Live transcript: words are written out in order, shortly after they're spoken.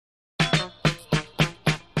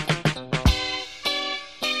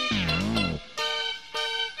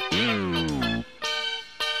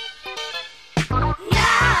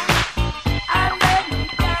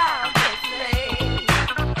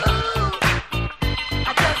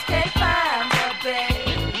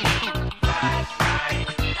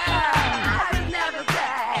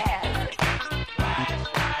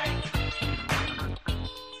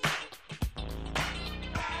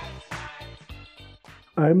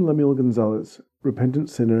I'm Lemuel Gonzalez, repentant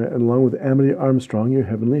sinner, and along with Amity Armstrong, your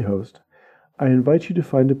heavenly host, I invite you to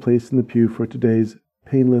find a place in the pew for today's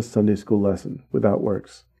painless Sunday school lesson, Without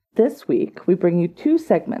Works. This week, we bring you two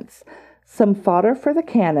segments, some fodder for the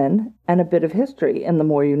canon and a bit of history in The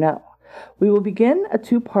More You Know. We will begin a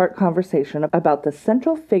two-part conversation about the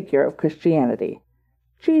central figure of Christianity,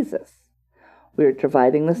 Jesus. We are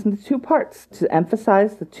dividing this into two parts to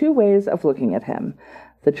emphasize the two ways of looking at him: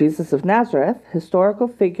 the Jesus of Nazareth, historical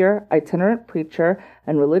figure, itinerant preacher,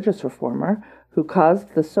 and religious reformer, who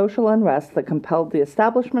caused the social unrest that compelled the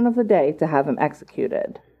establishment of the day to have him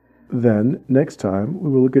executed. Then, next time,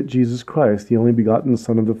 we will look at Jesus Christ, the only begotten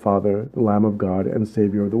Son of the Father, the Lamb of God, and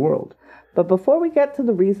Savior of the world. But before we get to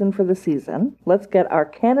the reason for the season, let's get our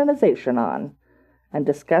canonization on and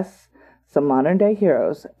discuss some modern-day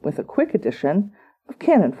heroes with a quick edition of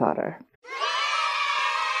Canon Fodder.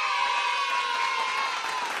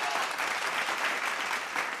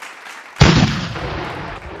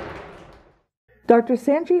 Dr.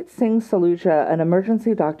 Sanjit Singh Saluja, an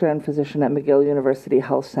emergency doctor and physician at McGill University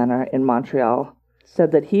Health Center in Montreal,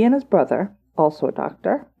 said that he and his brother, also a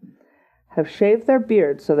doctor, have shaved their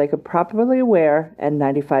beards so they could properly wear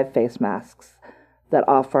N95 face masks that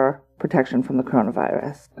offer protection from the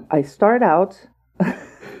coronavirus. I start out, that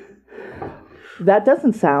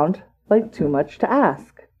doesn't sound like too much to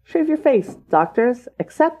ask. Shave your face, doctors,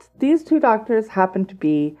 except these two doctors happen to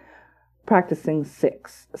be practicing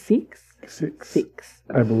Sikhs. Sikhs,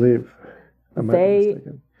 I believe. I might be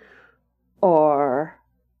mistaken. Are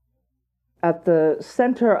at the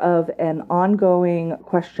center of an ongoing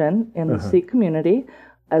question in the Sikh community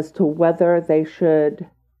as to whether they should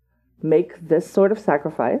make this sort of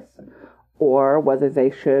sacrifice or whether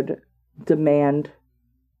they should demand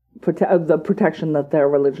the protection that their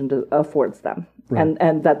religion affords them, right,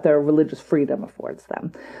 and that their religious freedom affords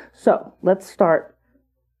them. So let's start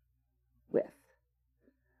with,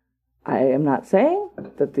 I am not saying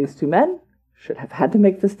that these two men should have had to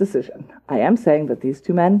make this decision. I am saying that these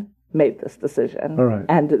two men made this decision. All right.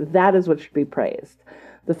 And that is what should be praised.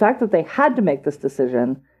 The fact that they had to make this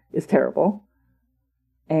decision is terrible.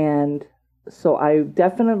 And so I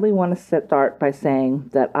definitely want to start by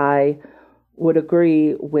saying that I would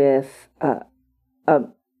agree with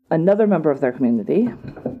another member of their community,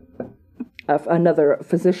 another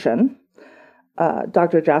physician,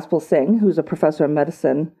 Dr. Jaspal Singh, who's a professor of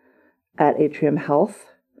medicine at Atrium Health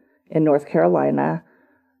in North Carolina,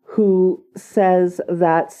 who says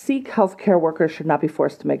that Sikh healthcare workers should not be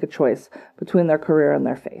forced to make a choice between their career and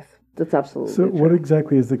their faith. That's absolutely true. So what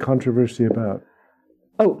exactly is the controversy about?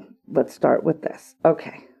 Oh, let's start with this.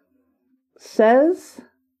 Okay. Says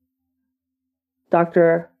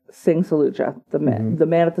Dr. Singh Saluja, the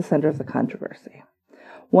man at the center of the controversy.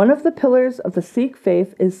 One of the pillars of the Sikh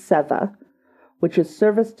faith is seva, which is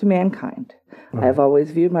service to mankind. I have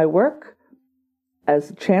always viewed my work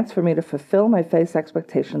as a chance for me to fulfill my faith's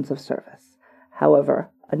expectations of service.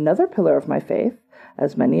 However, another pillar of my faith,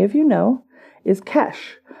 as many of you know, is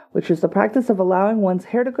kesh, which is the practice of allowing one's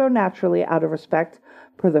hair to grow naturally out of respect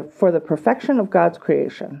for the perfection of God's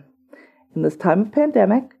creation. In this time of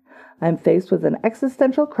pandemic, I am faced with an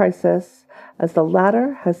existential crisis, as the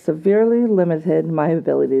latter has severely limited my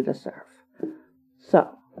ability to serve. So,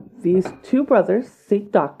 these two brothers,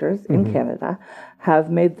 Sikh doctors in Canada,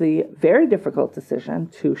 have made the very difficult decision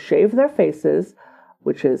to shave their faces,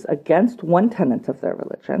 which is against one tenet of their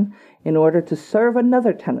religion, in order to serve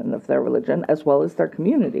another tenet of their religion, as well as their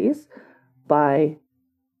communities, by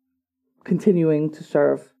continuing to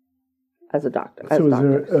serve as a doctor. So is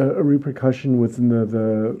there a repercussion within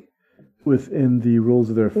the rules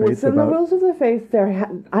of their faith? Within the rules of their faith,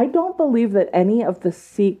 I don't believe that any of the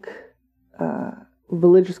Sikh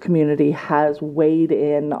religious community has weighed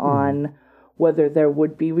in on whether there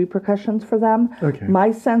would be repercussions for them. Okay.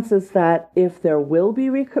 My sense is that if there will be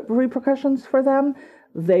repercussions for them,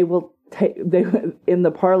 they will take, in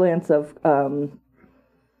the parlance of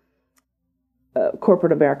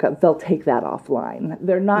corporate America, they'll take that offline.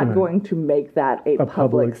 They're not going to make that a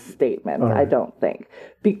public statement, I don't think.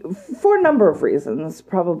 For a number of reasons,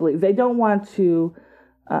 probably. They don't want to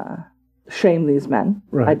shame these men,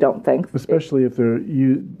 I don't think. Especially if they're,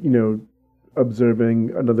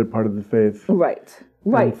 observing another part of the faith. Right.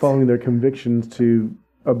 And following their convictions to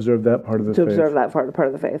observe that part of the faith. To observe that part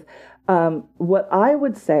of the faith. What I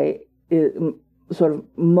would say is sort of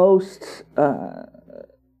most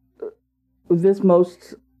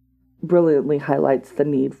brilliantly highlights the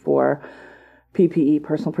need for PPE,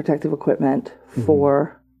 personal protective equipment,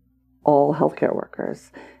 for all healthcare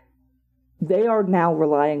workers. They are now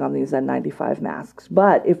relying on these N95 masks,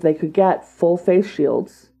 but if they could get full face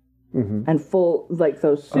shields and full, like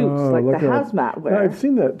those suits, like the hazmat wear. Yeah, I've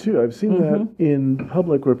seen that too. I've seen that in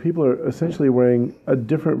public where people are essentially wearing a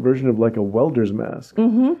different version of like a welder's mask.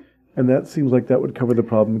 And that seems like that would cover the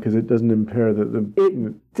problem because it doesn't impair the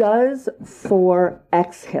It does for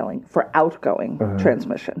exhaling, for outgoing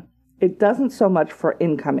transmission. It doesn't so much for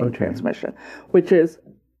incoming transmission, which is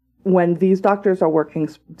when these doctors are working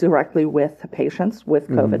directly with patients with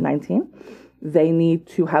COVID-19, they need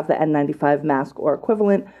to have the N95 mask or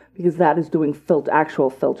equivalent because that is doing actual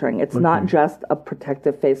filtering. It's not just a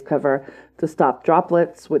protective face cover to stop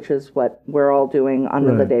droplets, which is what we're all doing on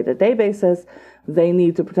a day-to-day basis. They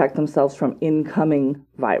need to protect themselves from incoming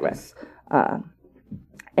virus.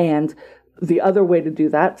 And the other way to do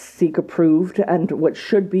that, Seek approved, and what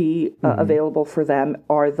should be available for them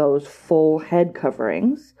are those full head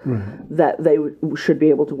coverings that they should be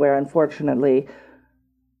able to wear. Unfortunately,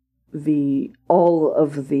 all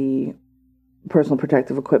of the personal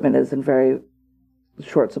protective equipment is in very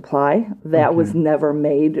short supply. That was never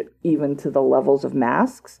made even to the levels of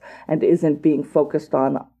masks and isn't being focused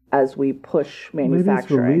on as we push manufacturing. Maybe this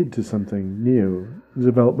will lead to something new, the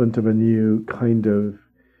development of a new kind of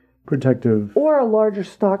protective... Or a larger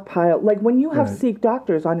stockpile. Like when you have Sikh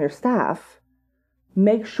doctors on your staff,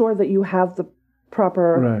 make sure that you have the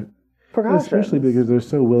proper precautions. Especially because they're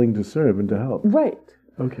so willing to serve and to help. Right.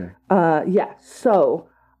 Okay. So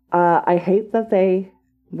I hate that they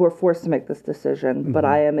were forced to make this decision, but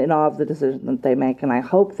I am in awe of the decision that they make, and I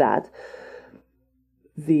hope that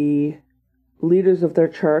the leaders of their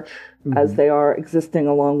church, as they are existing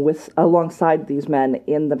alongside these men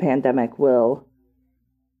in the pandemic, will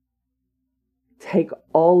take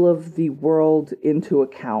all of the world into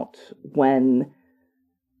account when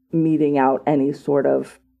meting out any sort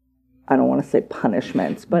of, I don't want to say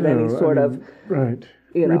punishments, but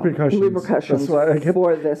repercussions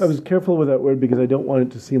for this. I was careful with that word because I don't want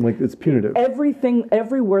it to seem like it's punitive.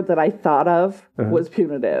 Every word that I thought of was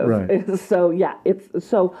punitive. Right.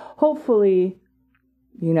 So hopefully,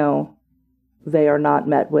 they are not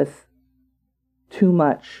met with too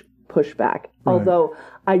much pushback. Although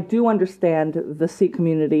I do understand the Sikh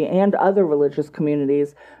community and other religious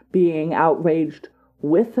communities being outraged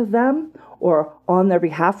with them or on their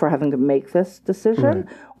behalf for having to make this decision,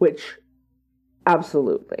 which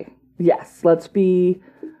absolutely. Yes, let's be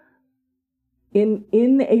in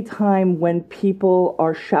a time when people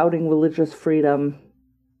are shouting religious freedom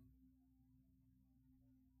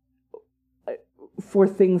for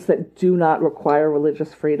things that do not require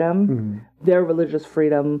religious freedom. Their religious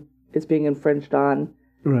freedom is being infringed on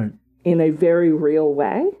in a very real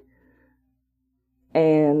way.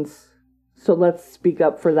 And so let's speak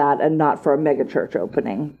up for that and not for a mega church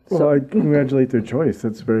opening. Well, I congratulate their choice.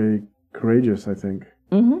 That's very courageous, I think.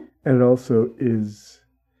 And it also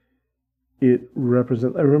it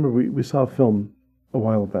represents, I remember we saw a film a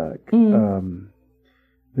while back.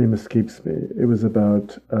 Name escapes me. It was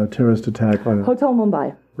about a terrorist attack on Hotel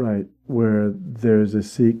Mumbai. Right, where there's a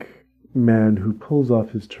Sikh man who pulls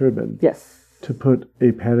off his turban. Yes. To put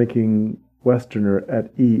a panicking Westerner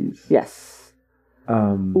at ease. Yes.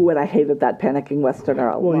 And I hated that panicking Westerner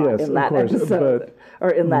a lot in that episode.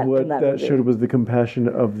 What that showed was the compassion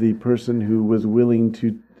of the person who was willing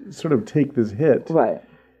to sort of take this hit. Right.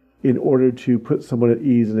 In order to put someone at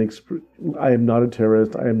ease and I am not a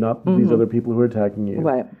terrorist. I am not these other people who are attacking you.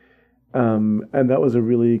 Right. And that was a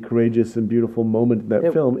really courageous and beautiful moment in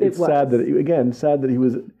that film. It's sad that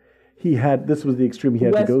this was the extreme he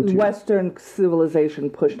had to go to. Western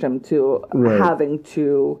civilization pushed him to having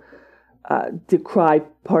to decry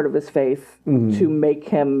part of his faith to make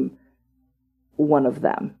him one of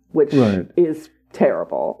them, which is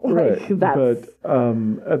terrible. But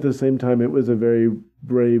at the same time, it was a very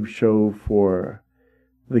brave show for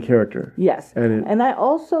the character. Yes. And I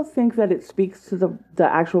also think that it speaks to the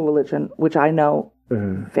actual religion, which I know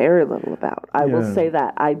very little about. I will say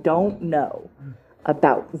that. I don't know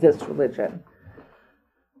about this religion.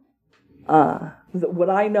 What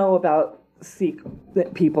I know about Sikh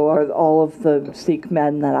people are all of the Sikh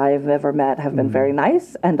men that I have ever met have been very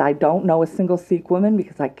nice, and I don't know a single Sikh woman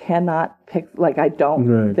because I cannot pick,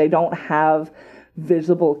 they don't have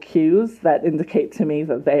visible cues that indicate to me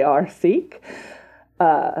that they are Sikh.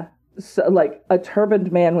 So like a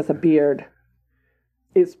turbaned man with a beard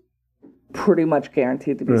is pretty much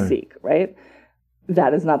guaranteed to be Sikh, right?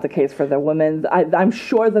 That is not the case for the women. I'm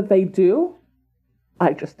sure that they do.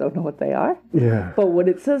 I just don't know what they are. Yeah. But what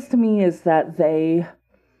it says to me is that they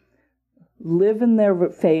live in their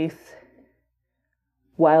faith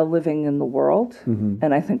while living in the world.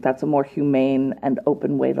 And I think that's a more humane and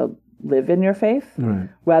open way to live in your faith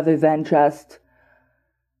rather than just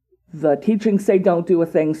the teachings say don't do a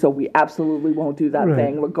thing, so we absolutely won't do that Right.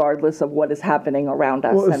 thing, regardless of what is happening around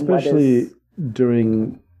us. Well, and what especially is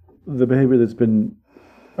during the behavior that's been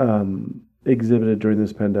exhibited during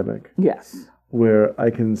this pandemic, yes, where I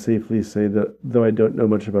can safely say that, though I don't know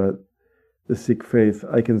much about the Sikh faith,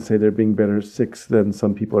 I can say they're being better Sikhs than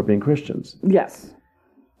some people are being Christians. yes,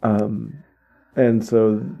 And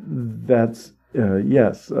so that's,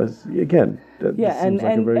 yes, again, that yeah, seems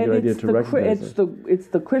like a very good idea it's to the recognize it. it's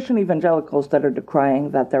the Christian evangelicals that are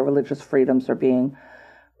decrying that their religious freedoms are being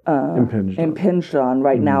impinged on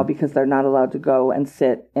right now because they're not allowed to go and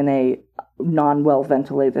sit in a non-well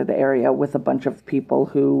ventilated area with a bunch of people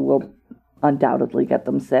who will undoubtedly get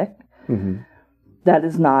them sick. That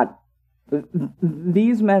is not.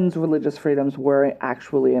 These men's religious freedoms were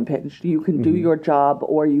actually impinged. You can do your job,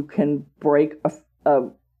 or you can break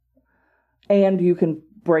you can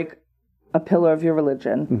break a pillar of your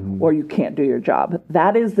religion, or you can't do your job.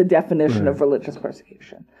 That is the definition of religious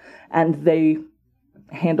persecution, and they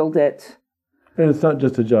handled it. And it's not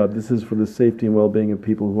just a job. This is for the safety and well-being of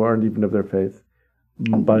people who aren't even of their faith,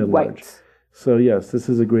 by and large. So yes, this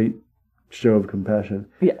is a great show of compassion.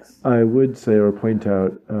 Yes. I would say or point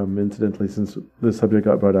out, incidentally, since the subject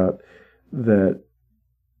got brought up, that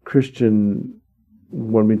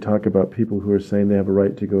when we talk about people who are saying they have a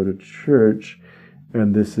right to go to church,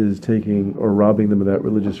 and this is taking or robbing them of that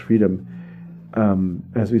religious freedom,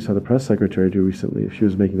 as we saw the press secretary do recently, if she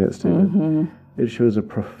was making that statement, it shows a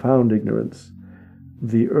profound ignorance.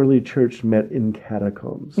 The early church met in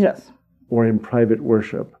catacombs. Yes. Or in private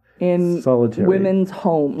worship. In solitary women's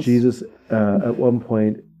homes. Jesus, at one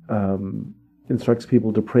point, instructs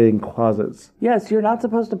people to pray in closets. Yes, you're not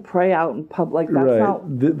supposed to pray out in public. That's right. not.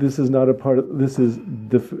 This is not a part of. This is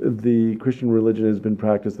the Christian religion has been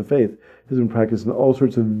practiced. The faith has been practiced in all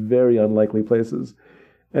sorts of very unlikely places,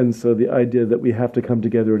 and so the idea that we have to come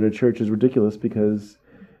together in a church is ridiculous because,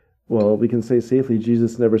 well, we can say safely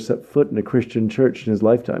Jesus never set foot in a Christian church in his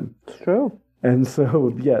lifetime. It's true. And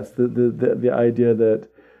so, yes, the idea that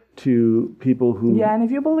to people who... Yeah, and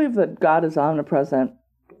if you believe that God is omnipresent...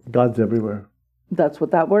 God's everywhere. That's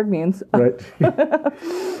what that word means. Right.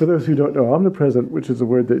 For those who don't know, omnipresent, which is a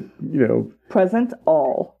word that, Present,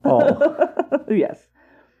 all. All. Yes.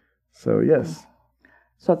 So, yes.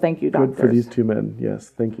 So thank you, doctors. Good for these two men. Yes,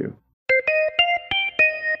 thank you.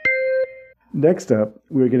 Next up,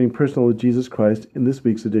 we're getting personal with Jesus Christ in this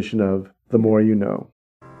week's edition of The More You Know.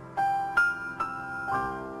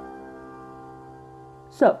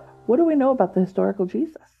 So, what do we know about the historical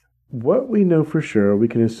Jesus? What we know for sure, we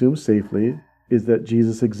can assume safely, is that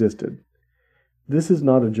Jesus existed. This is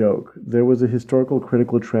not a joke. There was a historical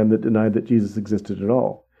critical trend that denied that Jesus existed at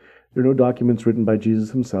all. There are no documents written by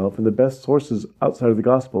Jesus himself, and the best sources outside of the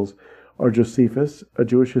Gospels are Josephus, a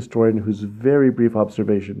Jewish historian whose very brief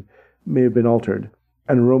observation may have been altered,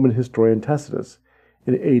 and Roman historian Tacitus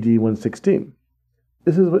in AD 116.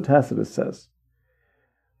 This is what Tacitus says.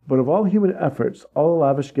 But of all human efforts, all the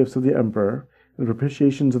lavish gifts of the emperor and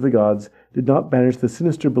propitiations of the gods did not banish the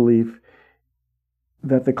sinister belief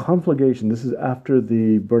that the conflagration, this is after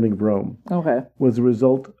the burning of Rome, was the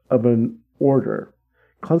result of an order.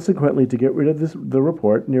 Consequently, to get rid of the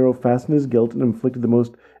report, Nero fastened his guilt and inflicted the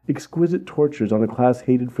most exquisite tortures on a class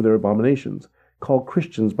hated for their abominations, called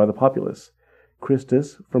Christians by the populace.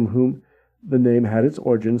 Christus, from whom the name had its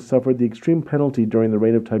origin, suffered the extreme penalty during the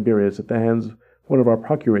reign of Tiberius at the hands of one of our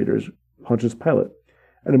procurators, Pontius Pilate,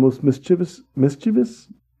 and a most mischievous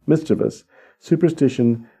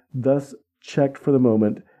superstition, thus checked for the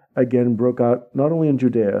moment, again broke out not only in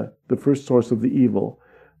Judea, the first source of the evil,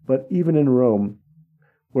 but even in Rome,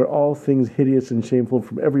 where all things hideous and shameful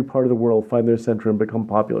from every part of the world find their center and become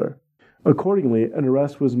popular. Accordingly, an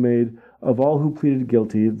arrest was made of all who pleaded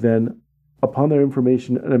guilty. Then, upon their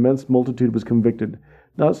information, an immense multitude was convicted,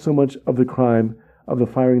 not so much of the crime of the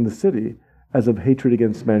firing the city, as of hatred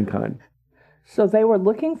against mankind. So they were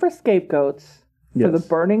looking for scapegoats for the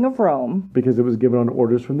burning of Rome. Because it was given on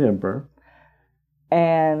orders from the emperor.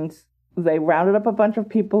 And they rounded up a bunch of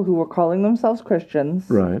people who were calling themselves Christians.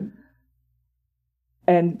 Right.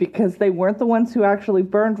 And because they weren't the ones who actually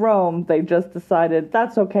burned Rome, they just decided,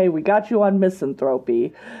 that's okay, we got you on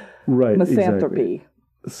misanthropy. Right, Misanthropy. Exactly.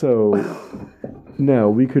 So now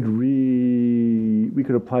we could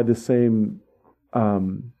apply the same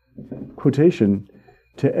quotation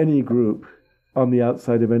to any group on the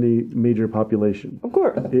outside of any major population. Of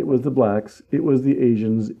course. It was the blacks, it was the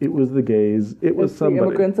Asians, it was the gays, it was somebody. The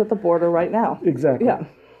immigrants at the border right now. Exactly. Yeah.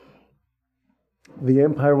 The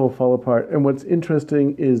empire will fall apart. And what's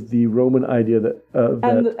interesting is the Roman idea that...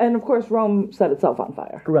 and of course, Rome set itself on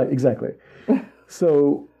fire. Right, exactly.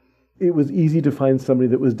 So it was easy to find somebody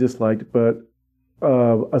that was disliked, but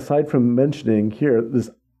aside from mentioning here this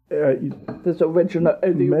This original, the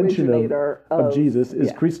mention originator of Jesus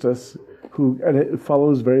is Christus, who, and it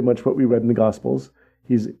follows very much what we read in the Gospels.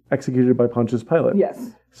 He's executed by Pontius Pilate. Yes.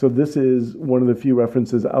 So this is one of the few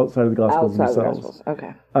references outside of the Gospels Outside themselves. the Gospels.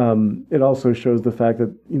 Okay. It also shows the fact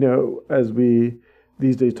that, as we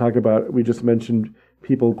these days talk about, we just mentioned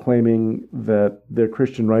people claiming that their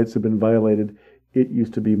Christian rights have been violated. It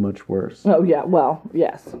used to be much worse. Oh, yeah. Well,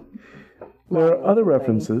 yes. There are other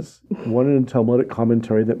references, one in a Talmudic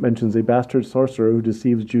commentary that mentions a bastard sorcerer who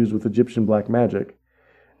deceives Jews with Egyptian black magic,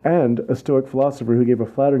 and a Stoic philosopher who gave a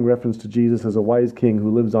flattering reference to Jesus as a wise king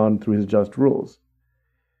who lives on through his just rules.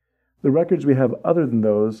 The records we have other than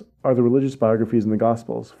those are the religious biographies in the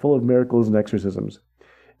Gospels, full of miracles and exorcisms.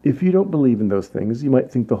 If you don't believe in those things, you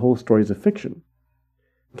might think the whole story is a fiction.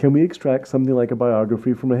 Can we extract something like a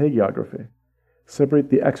biography from a hagiography? Separate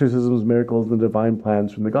the exorcisms, miracles, and the divine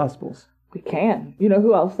plans from the Gospels? We can. You know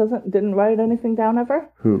who else didn't write anything down ever?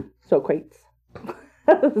 Who? Socrates.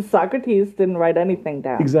 Socrates didn't write anything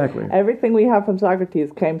down. Exactly. Everything we have from Socrates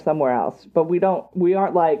came somewhere else. But we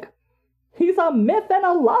aren't like, he's a myth and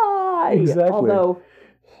a lie. Exactly. Although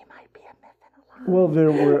he might be a myth and a lie. Well,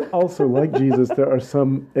 there were also, like Jesus, there are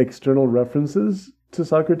some external references to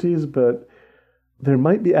Socrates, but there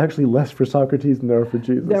might be actually less for Socrates than there are for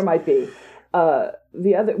Jesus. There might be.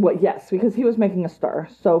 Yes, because he was making a stir,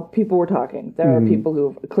 so people were talking. There are people who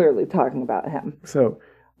are clearly talking about him. So,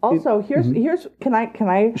 also, here's can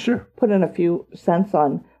I sure put in a few cents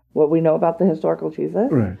on what we know about the historical Jesus?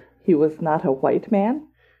 Right. He was not a white man.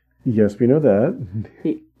 Yes, we know that.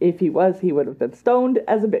 If he was, he would have been stoned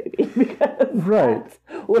as a baby because that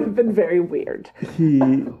would have been very weird.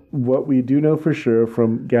 What we do know for sure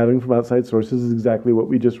from gathering from outside sources is exactly what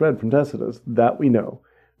we just read from Tacitus. That we know.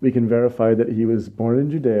 We can verify that he was born in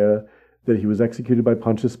Judea, that he was executed by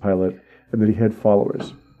Pontius Pilate, and that he had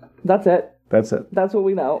followers. That's it. That's it. That's what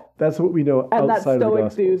we know. That's what we know and outside of the Gospels. And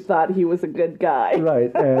that Stoic dude thought he was a good guy.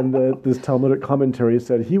 Right, and this Talmudic commentary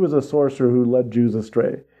said he was a sorcerer who led Jews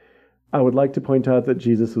astray. I would like to point out that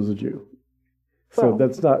Jesus was a Jew. So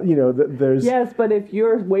that's not, there's... Yes, but if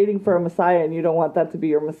you're waiting for a Messiah and you don't want that to be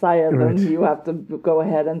your Messiah, then you have to go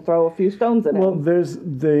ahead and throw a few stones at him. Well,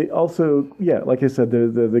 like I said,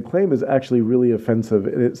 the claim is actually really offensive,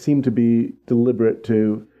 and it seemed to be deliberate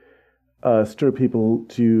to stir people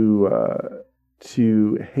to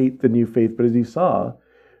hate the new faith. But as you saw,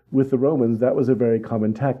 with the Romans, that was a very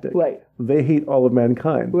common tactic. Right. They hate all of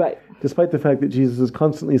mankind. Right. Despite the fact that Jesus is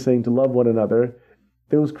constantly saying to love one another,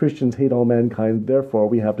 those Christians hate all mankind, therefore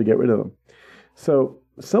we have to get rid of them. So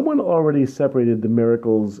someone already separated the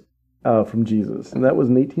miracles from Jesus, and that was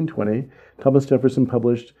in 1820. Thomas Jefferson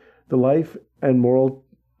published The Life and Morals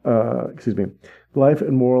of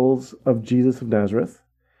Jesus of Nazareth,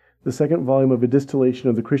 the second volume of a distillation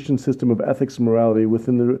of the Christian system of ethics and morality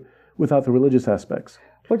without the religious aspects.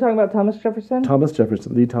 We're talking about Thomas Jefferson? Thomas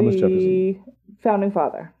Jefferson, the Thomas Jefferson. The founding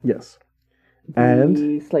father. Yes.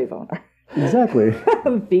 The slave owner. Exactly.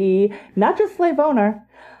 Not just slave owner.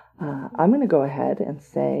 I'm going to go ahead and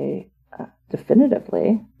say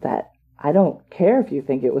definitively that I don't care if you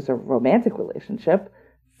think it was a romantic relationship.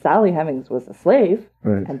 Sally Hemings was a slave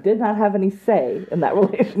and did not have any say in that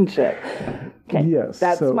relationship. Okay. Yes.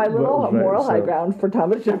 That's my little moral high ground for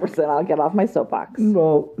Thomas Jefferson. I'll get off my soapbox.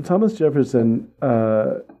 Well, Thomas Jefferson,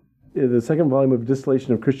 the second volume of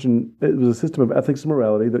Distillation of Christian, it was a system of ethics and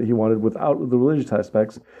morality that he wanted without the religious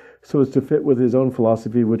aspects, so as to fit with his own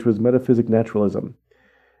philosophy, which was metaphysic naturalism.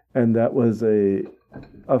 And that was a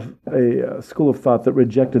school of thought that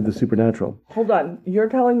rejected the supernatural. Hold on. You're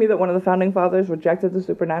telling me that one of the founding fathers rejected the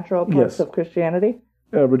supernatural parts of Christianity?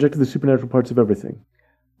 Rejected the supernatural parts of everything.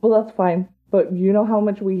 Well, that's fine. But you know how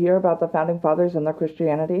much we hear about the founding fathers and their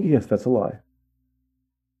Christianity? Yes, that's a lie.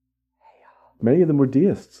 Many of them were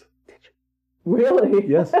deists. Really?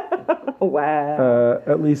 Yes. Wow.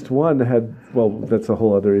 At least one had, well, that's a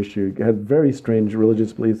whole other issue, had very strange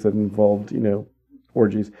religious beliefs that involved,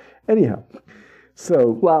 orgies. Anyhow,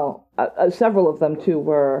 so... Well, several of them, too,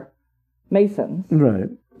 were Masons. Right.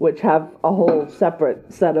 Which have a whole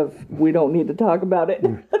separate set of, we don't need to talk about it.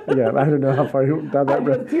 Yeah, I don't know how far down that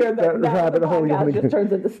rabbit hole you want to get. Just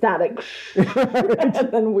turns into static. And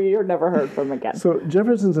then we are never heard from again. So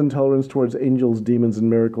Jefferson's intolerance towards angels, demons, and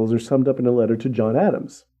miracles are summed up in a letter to John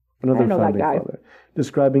Adams, another founding father,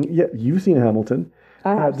 describing, you've seen Hamilton,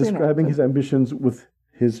 describing his ambitions with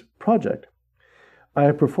his project. I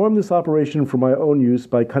have performed this operation for my own use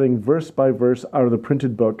by cutting verse by verse out of the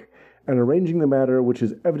printed book and arranging the matter which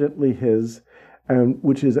is evidently his, and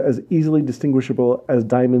which is as easily distinguishable as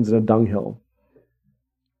diamonds in a dunghill.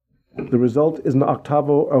 The result is an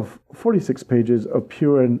octavo of 46 pages of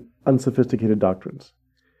pure and unsophisticated doctrines.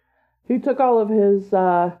 He took all of his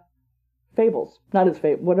fables, not his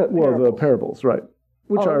fables. What parables? The parables, right?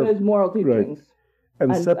 Which are his moral teachings, right.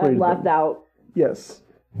 and left out. Yes,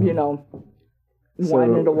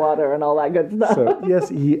 wine into water and all that good stuff. So yes,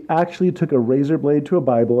 he actually took a razor blade to a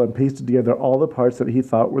Bible and pasted together all the parts that he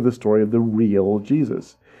thought were the story of the real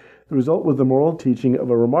Jesus. The result was the moral teaching of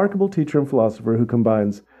a remarkable teacher and philosopher who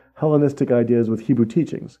combines Hellenistic ideas with Hebrew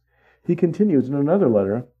teachings. He continues in another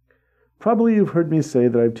letter, "Probably you've heard me say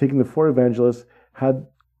that I've taken the four evangelists, had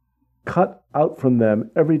cut out from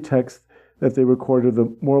them every text that they recorded of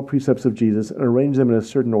the moral precepts of Jesus and arranged them in a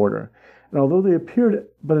certain order. And although they appeared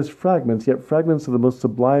but as fragments, yet fragments of the most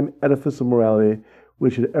sublime edifice of morality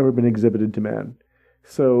which had ever been exhibited to man."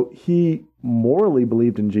 So he morally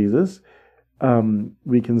believed in Jesus.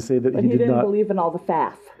 We can say that but he didn't not believe in all the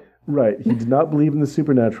faff. Right. He did not believe in the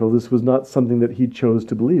supernatural. This was not something that he chose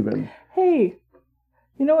to believe in. Hey,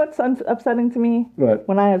 you know what's upsetting to me? What?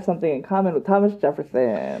 When I have something in common with Thomas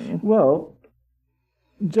Jefferson. Well,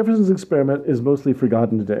 Jefferson's experiment is mostly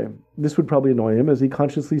forgotten today. This would probably annoy him, as he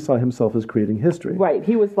consciously saw himself as creating history. Right.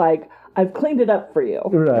 He was like, I've cleaned it up for you.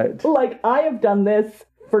 Right. Like, I have done this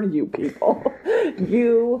for you people.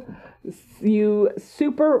 You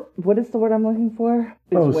super, what is the word I'm looking for?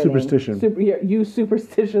 Superstition. You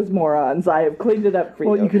superstitious morons. I have cleaned it up for you.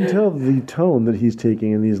 Well, you can tell the tone that he's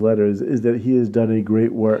taking in these letters is that he has done a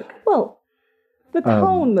great work. Well, the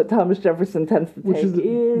tone that Thomas Jefferson tends to take is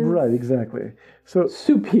right, exactly. So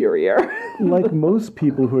superior. Like most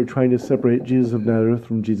people who are trying to separate Jesus of Nazareth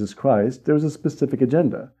from Jesus Christ, there's a specific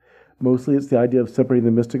agenda. Mostly it's the idea of separating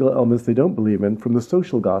the mystical elements they don't believe in from the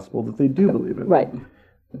social gospel that they do believe in. Right.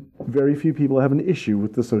 Very few people have an issue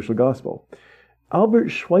with the social gospel. Albert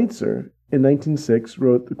Schweitzer, in 1906,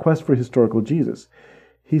 wrote The Quest for Historical Jesus.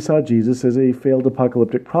 He saw Jesus as a failed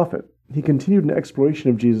apocalyptic prophet. He continued an exploration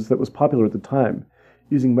of Jesus that was popular at the time,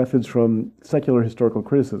 using methods from secular historical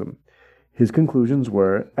criticism. His conclusions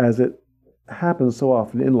were, as it happens so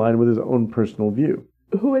often, in line with his own personal view.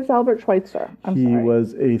 Who is Albert Schweitzer? He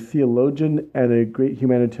was a theologian and a great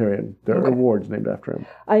humanitarian. There are awards named after him.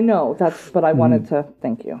 I know, but I wanted to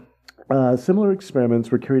thank you. Similar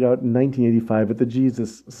experiments were carried out in 1985 at the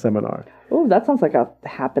Jesus Seminar. Oh, that sounds like a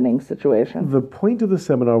happening situation. The point of the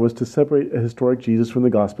seminar was to separate a historic Jesus from the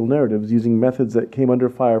gospel narratives using methods that came under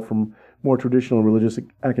fire from more traditional religious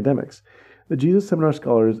academics. The Jesus Seminar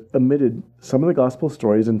scholars omitted some of the gospel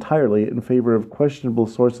stories entirely in favor of questionable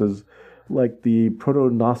sources like the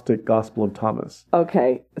proto-Gnostic Gospel of Thomas.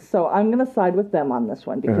 Okay, so I'm going to side with them on this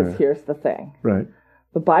one because here's the thing. Right.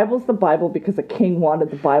 The Bible's the Bible because a king wanted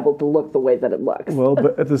the Bible to look the way that it looks. Well,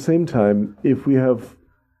 but at the same time, if we have...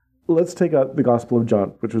 Let's take out the Gospel of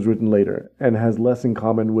John, which was written later, and has less in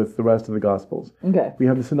common with the rest of the Gospels. Okay. We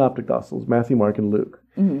have the Synoptic Gospels, Matthew, Mark, and Luke.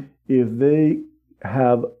 Mm-hmm. If they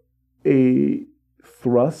have a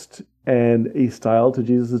thrust and a style to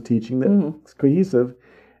Jesus' teaching that's cohesive,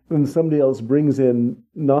 then somebody else brings in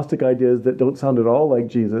Gnostic ideas that don't sound at all like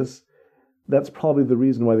Jesus, that's probably the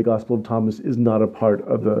reason why the Gospel of Thomas is not a part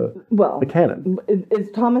of the canon.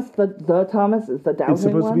 Is Thomas the Thomas? Is the doubting It's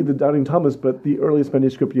supposed to be the doubting Thomas, but the earliest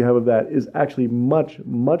manuscript you have of that is actually much,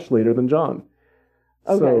 much later than John.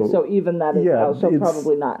 Okay, so even that is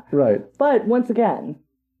probably not. Right. But once again,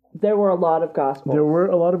 there were a lot of Gospels. There were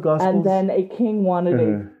a lot of Gospels. And then a king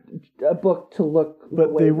wanted a book to look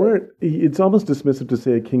but they weren't. It's almost dismissive to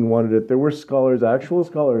say a king wanted it. There were scholars, actual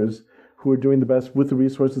scholars, who were doing the best with the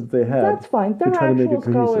resources that they had. That's fine. There are actual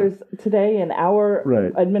scholars today in our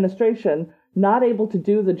administration not able to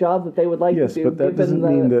do the job that they would like to do. Yes, but that doesn't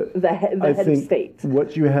mean that the head of state.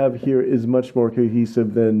 What you have here is much more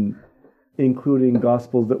cohesive than including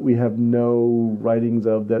Gospels that we have no writings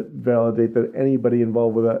of that validate that anybody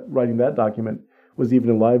involved with writing that document was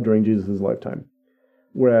even alive during Jesus' lifetime.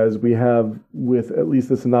 Whereas we have, with at least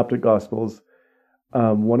the Synoptic Gospels,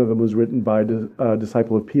 one of them was written by a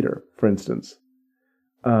disciple of Peter, for instance,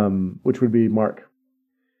 which would be Mark.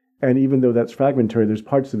 And even though that's fragmentary, there's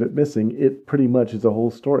parts of it missing, it pretty much is a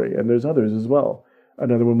whole story. And there's others as well.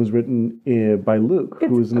 Another one was written by Luke,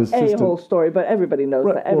 who was an assistant. It's a whole story, but everybody knows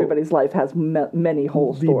that everybody's life has many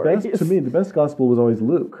whole stories. To me, the best gospel was always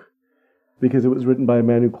Luke, because it was written by a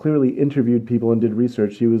man who clearly interviewed people and did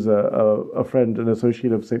research. He was a friend, an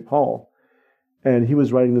associate of St. Paul. And he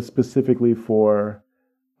was writing this specifically for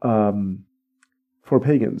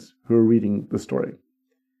pagans who were reading the story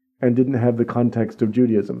and didn't have the context of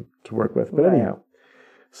Judaism to work with. But anyhow,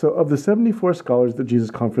 so of the 74 scholars at the Jesus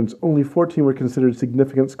Conference, only 14 were considered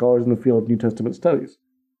significant scholars in the field of New Testament studies.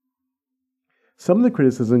 Some of the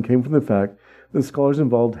criticism came from the fact that the scholars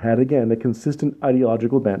involved had, again, a consistent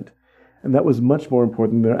ideological bent, and that was much more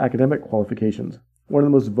important than their academic qualifications. One of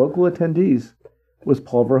the most vocal attendees was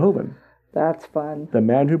Paul Verhoeven. That's fun. The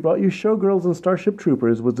man who brought you Showgirls and Starship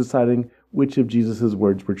Troopers was deciding which of Jesus'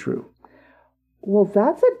 words were true. Well,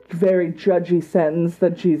 that's a very judgy sentence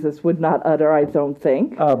that Jesus would not utter, I don't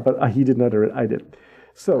think. But he didn't utter it, I did.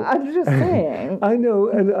 So I'm just saying. I know,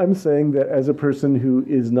 and I'm saying that as a person who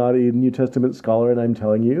is not a New Testament scholar, and I'm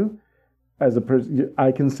telling you, as a person,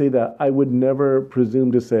 I can say that I would never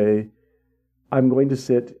presume to say, I'm going to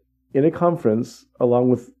sit in a conference along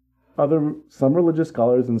with some religious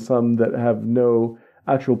scholars and some that have no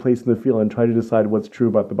actual place in the field and try to decide what's true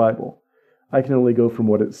about the Bible. I can only go from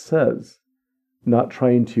what it says, not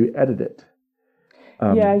trying to edit it.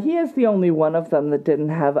 Yeah, he is the only one of them that didn't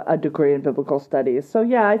have a degree in biblical studies. So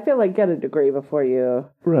yeah, I feel like get a degree before you...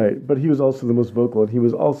 Right, but he was also the most vocal, and he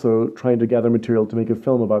was also trying to gather material to make a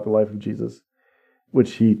film about the life of Jesus,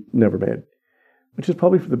 which he never made, which is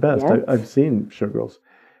probably for the best. I've seen Showgirls.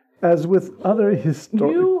 As with other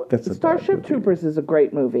Starship Troopers is a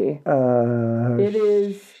great movie. It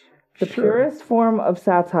is the purest form of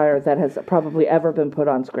satire that has probably ever been put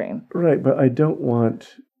on screen. Right, but I don't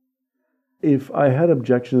want... If I had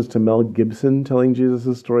objections to Mel Gibson telling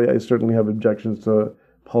Jesus' story, I certainly have objections to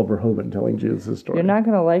Paul Verhoeven telling Jesus' story. You're not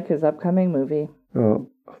going to like his upcoming movie. Oh,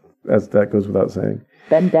 as that goes without saying.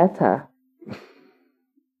 Vendetta.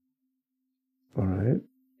 All right.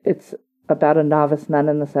 It's about a novice nun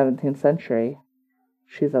in the 17th century.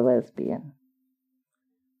 She's a lesbian.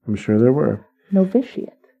 I'm sure there were. Novitiate.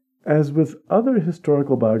 As with other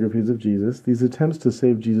historical biographies of Jesus, these attempts to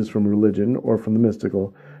save Jesus from religion or from the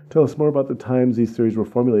mystical tell us more about the times these theories were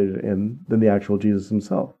formulated in than the actual Jesus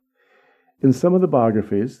himself. In some of the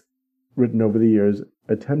biographies, written over the years,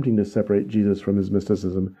 attempting to separate Jesus from his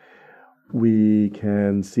mysticism, we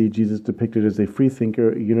can see Jesus depicted as a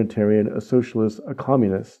freethinker, a Unitarian, a socialist, a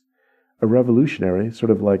communist, a revolutionary,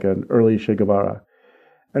 sort of like an early Che Guevara,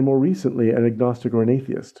 and more recently, an agnostic or an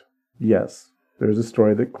atheist. Yes, there's a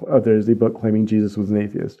book claiming Jesus was an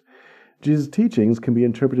atheist. Jesus' teachings can be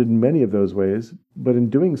interpreted in many of those ways, but in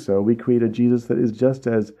doing so, we create a Jesus that is just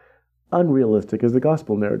as unrealistic as the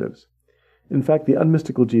gospel narratives. In fact, the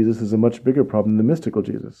unmystical Jesus is a much bigger problem than the mystical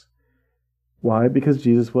Jesus. Why? Because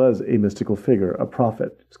Jesus was a mystical figure, a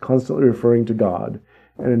prophet, constantly referring to God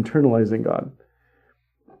and internalizing God.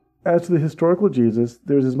 As to the historical Jesus,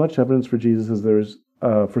 there is as much evidence for Jesus as there is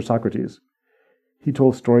for Socrates. He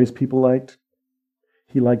told stories people liked.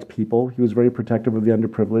 He liked people. He was very protective of the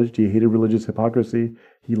underprivileged. He hated religious hypocrisy.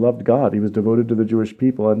 He loved God. He was devoted to the Jewish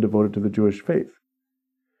people and devoted to the Jewish faith.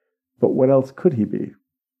 But what else could he be?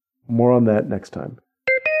 More on that next time.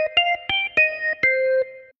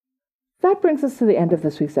 That brings us to the end of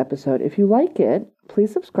this week's episode. If you like it,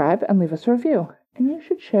 please subscribe and leave us a review. And you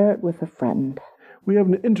should share it with a friend. We have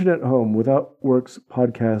an internet home,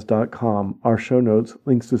 withoutworkspodcast.com. Our show notes,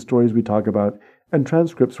 links to stories we talk about, and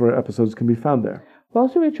transcripts for our episodes can be found there. We're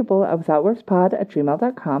also reachable at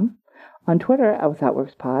withoutworkspod@gmail.com, on Twitter at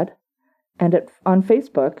withoutworkspod, and on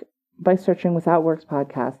Facebook by searching Without Works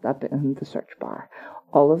Podcast up in the search bar.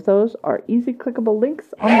 All of those are easy clickable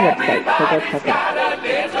links on the website, so go check it out.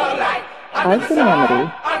 I've been Remedy,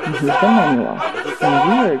 and he's been Manuel, and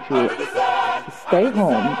we urge you to stay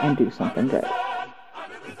home and do something good.